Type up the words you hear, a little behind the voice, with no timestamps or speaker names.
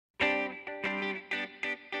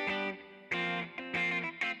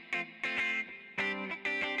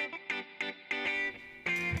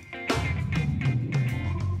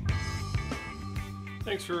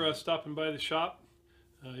Thanks for stopping by the shop.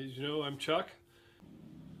 As you know, I'm Chuck.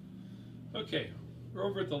 Okay, we're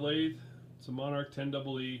over at the lathe. It's a Monarch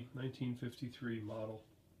 10EE 1953 model.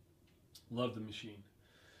 Love the machine.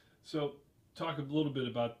 So, talk a little bit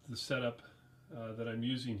about the setup that I'm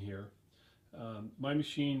using here. My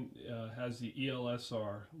machine has the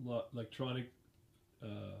ELSR, electronic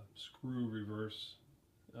screw reverse.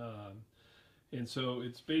 And so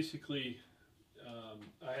it's basically,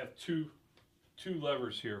 I have two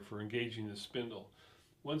levers here for engaging the spindle.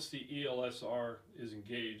 Once the ELSR is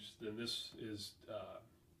engaged, then this is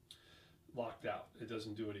locked out. It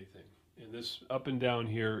doesn't do anything. And this up and down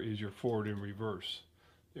here is your forward and reverse.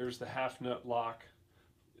 There's the half nut lock,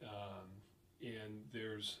 and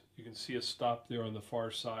you can see a stop there on the far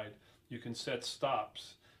side. You can set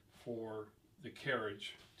stops for the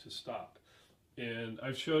carriage to stop. And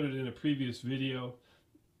I've showed it in a previous video.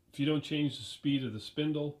 If you don't change the speed of the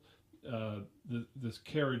spindle, this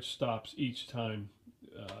carriage stops each time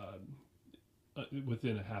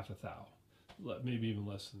within a half a thou, maybe even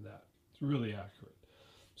less than that. It's really accurate.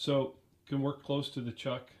 So can work close to the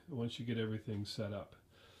chuck once you get everything set up.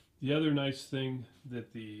 The other nice thing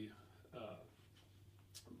that the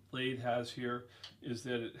lathe has here is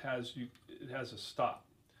that it has a stop.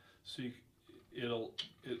 So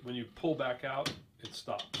when you pull back out, it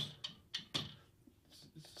stops.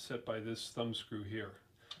 It's set by this thumb screw here.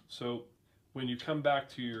 So when you come back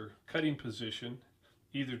to your cutting position,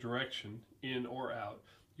 either direction, in or out,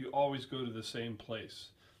 you always go to the same place.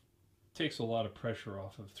 It takes a lot of pressure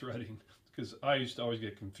off of threading, because I used to always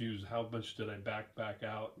get confused. How much did I back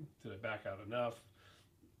out? Did I back out enough?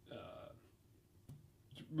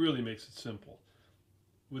 It really makes it simple.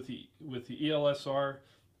 With the ELSR,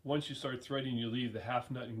 once you start threading, you leave the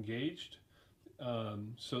half nut engaged.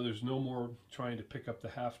 So there's no more trying to pick up the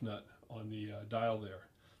half nut on the dial there.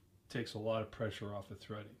 It takes a lot of pressure off of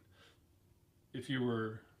threading. If you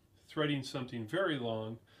were threading something very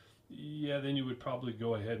long, yeah, then you would probably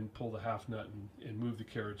go ahead and pull the half nut and move the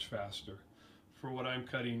carriage faster. For what I'm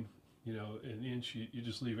cutting, an inch, you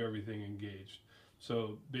just leave everything engaged.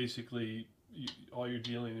 So basically, all you're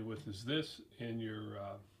dealing with is this and your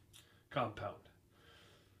compound.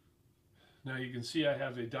 Now you can see I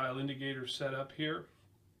have a dial indicator set up here,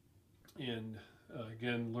 and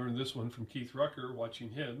again, learned this one from Keith Rucker, watching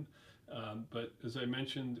him. But as I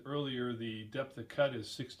mentioned earlier, the depth of cut is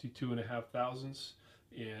 62.5 thousandths,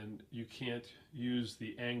 and you can't use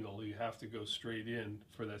the angle. You have to go straight in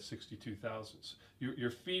for that 62 thousandths.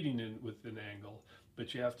 You're feeding in with an angle,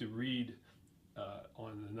 but you have to read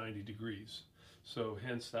on the 90 degrees. So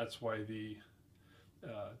hence, that's why the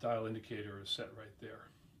dial indicator is set right there.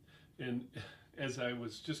 And as I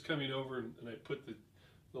was just coming over and I put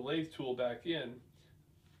the lathe tool back in,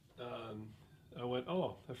 I went,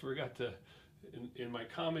 oh, I forgot to, in my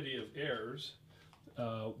comedy of errors,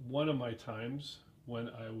 one of my times when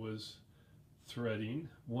I was threading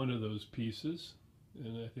one of those pieces,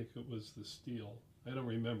 and I think it was the steel, I don't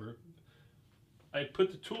remember, I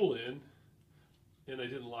put the tool in and I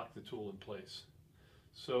didn't lock the tool in place.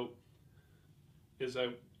 So as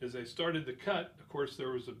I started the cut, of course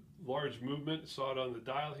there was a large movement, saw it on the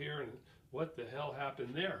dial here, and what the hell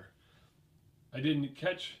happened there? I didn't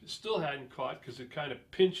catch, still hadn't caught, because it kind of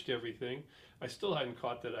pinched everything. I still hadn't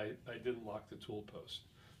caught that I didn't lock the tool post.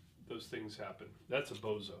 Those things happen. That's a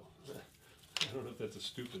bozo. I don't know if that's a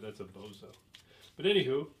stupid, that's a bozo. But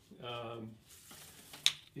anywho,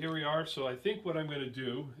 here we are. So I think what I'm going to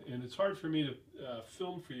do, and it's hard for me to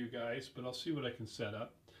film for you guys, but I'll see what I can set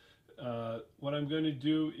up. What I'm going to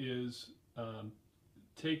do is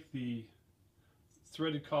take the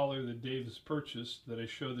threaded collar that Dave has purchased that I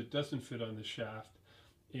showed that doesn't fit on the shaft,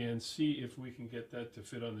 and see if we can get that to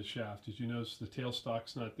fit on the shaft. As you notice, the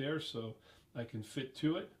tailstock's not there, so I can fit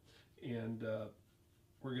to it, and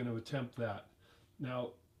we're going to attempt that.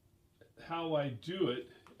 Now, how I do it,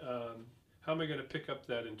 how am I going to pick up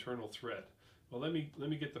that internal thread? Well, let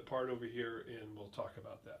me get the part over here and we'll talk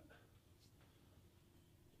about that.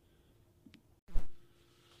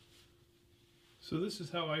 So this is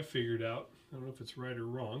how I figured out, I don't know if it's right or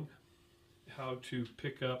wrong, how to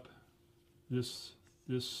pick up this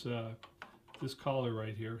collar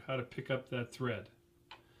right here, how to pick up that thread.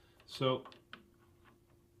 So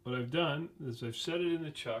what I've done is I've set it in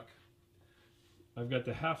the chuck. I've got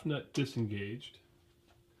the half nut disengaged,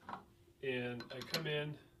 and I come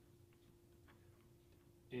in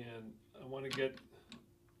and I want to get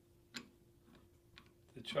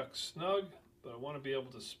the chuck snug, but I want to be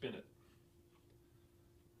able to spin it.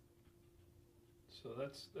 So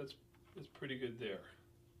that's pretty good there.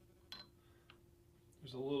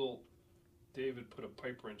 There's a little, David put a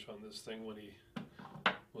pipe wrench on this thing when he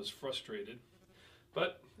was frustrated.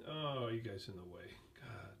 But, oh, you guys in the way.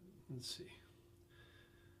 God, let's see.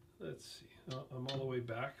 Let's see. Oh, I'm all the way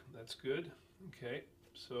back. That's good. Okay,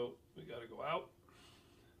 so we got to go out.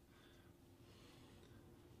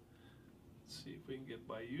 Let's see if we can get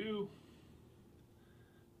by you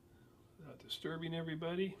without disturbing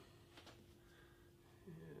everybody.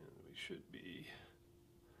 And we should be.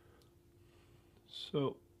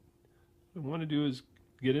 So what I want to do is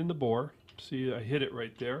get in the bore. See, I hit it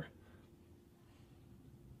right there.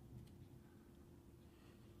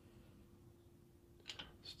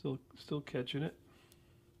 Still catching it.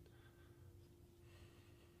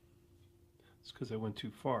 It's because I went too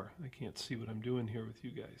far. I can't see what I'm doing here with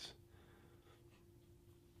you guys.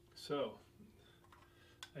 So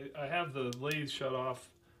I have the lathe shut off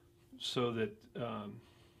so that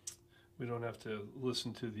we don't have to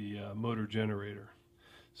listen to the motor generator.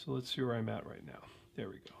 So let's see where I'm at right now. There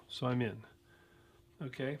we go. So I'm in.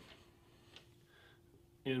 Okay.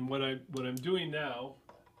 And what I'm doing now,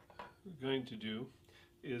 going to do,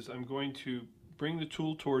 is I'm going to bring the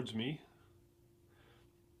tool towards me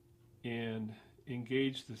and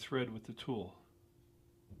engage the thread with the tool.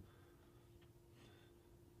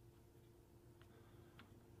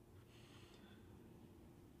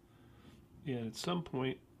 And at some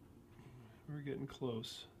point, we're getting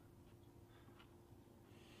close,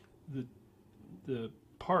 the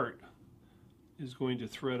part is going to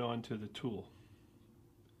thread onto the tool.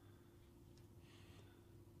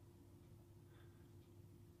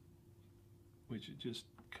 Which it just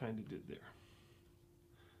kind of did there.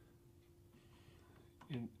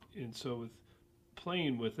 And so with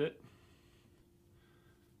playing with it,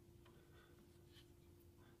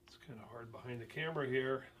 it's kind of hard behind the camera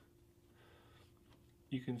here,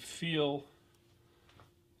 you can feel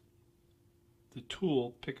the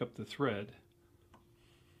tool pick up the thread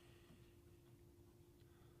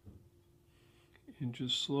and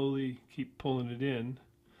just slowly keep pulling it in.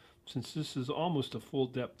 Since this is almost a full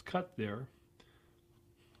depth cut there,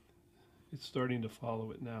 it's starting to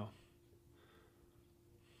follow it now.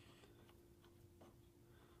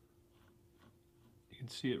 You can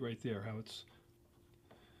see it right there, how it's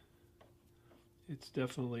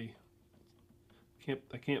definitely,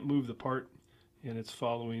 I can't move the part, and it's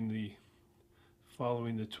following the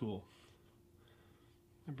tool.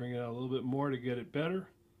 I bring it out a little bit more to get it better,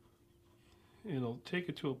 and it'll take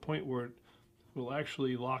it to a point where it will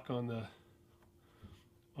actually lock on the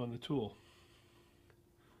tool.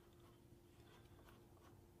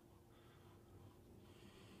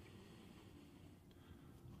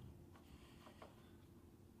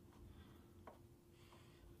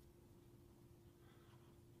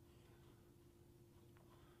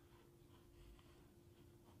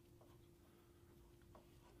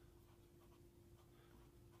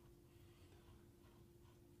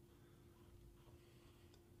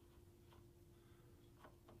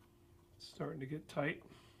 Starting to get tight.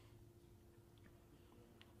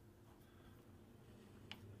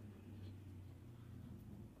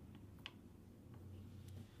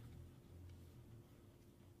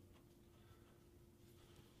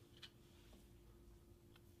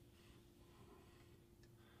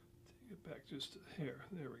 Take it back just a hair.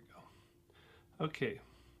 There we go. Okay,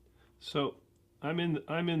 so I'm in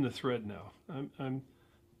the thread now. I'm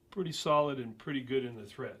pretty solid and pretty good in the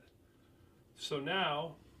thread. So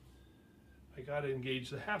now I got to engage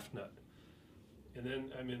the half nut, and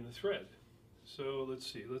then I'm in the thread. So let's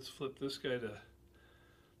see, let's flip this guy to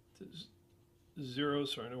 0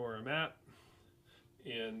 so I know where I'm at.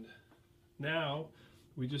 And now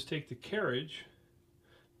we just take the carriage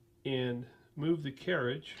and move the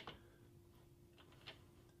carriage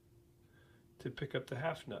to pick up the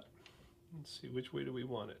half nut. Let's see, which way do we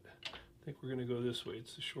want it? I think we're going to go this way.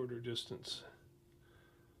 It's the shorter distance.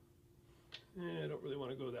 I don't really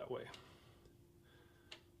want to go that way.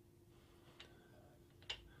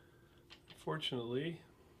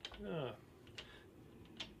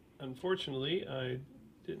 Unfortunately, I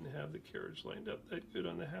didn't have the carriage lined up that good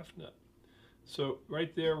on the half nut. So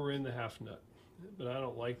right there, we're in the half nut, but I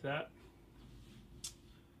don't like that.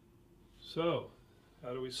 So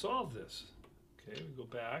how do we solve this? Okay, we go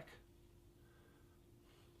back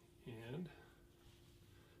and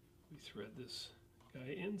we thread this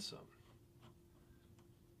guy in some.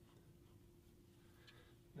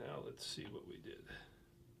 Now let's see what we did.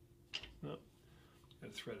 No,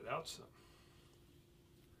 got to thread it out some.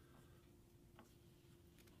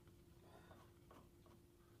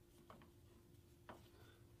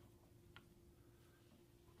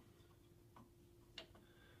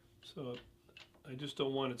 So I just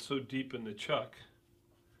don't want it so deep in the chuck.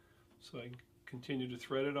 So I continue to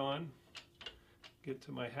thread it on, get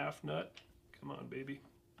to my half nut. Come on, baby.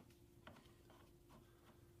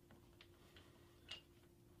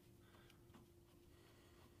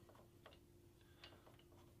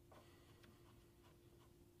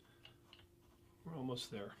 We're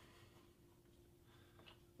almost there.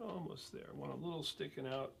 Almost there. Want a little sticking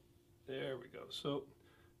out. There we go. So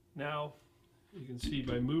now you can see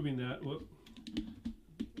by moving that, whoop,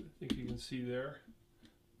 I think you can see there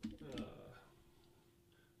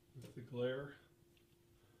with the glare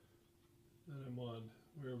that I'm on,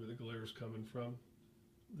 wherever the glare is coming from,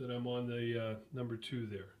 that I'm on the number 2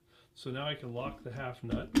 there. So now I can lock the half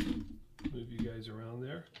nut. Move you guys around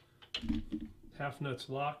there. Half nut's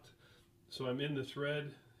locked. So I'm in the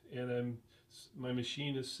thread, and my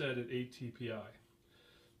machine is set at 8 TPI.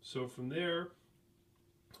 So from there,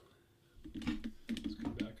 let's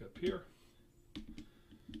come back up here.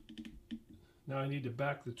 Now I need to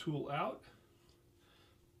back the tool out.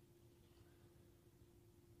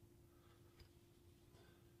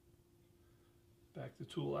 Back the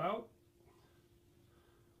tool out.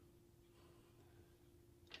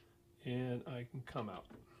 And I can come out.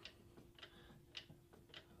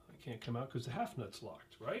 I can't come out because the half nut's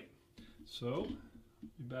locked, right? So, let me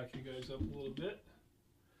back you guys up a little bit.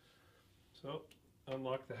 So,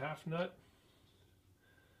 unlock the half nut,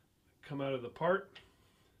 come out of the part,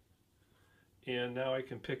 and now I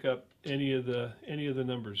can pick up any of the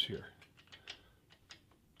numbers here.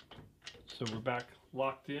 So we're back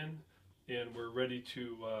locked in, and we're ready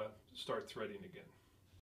to start threading again.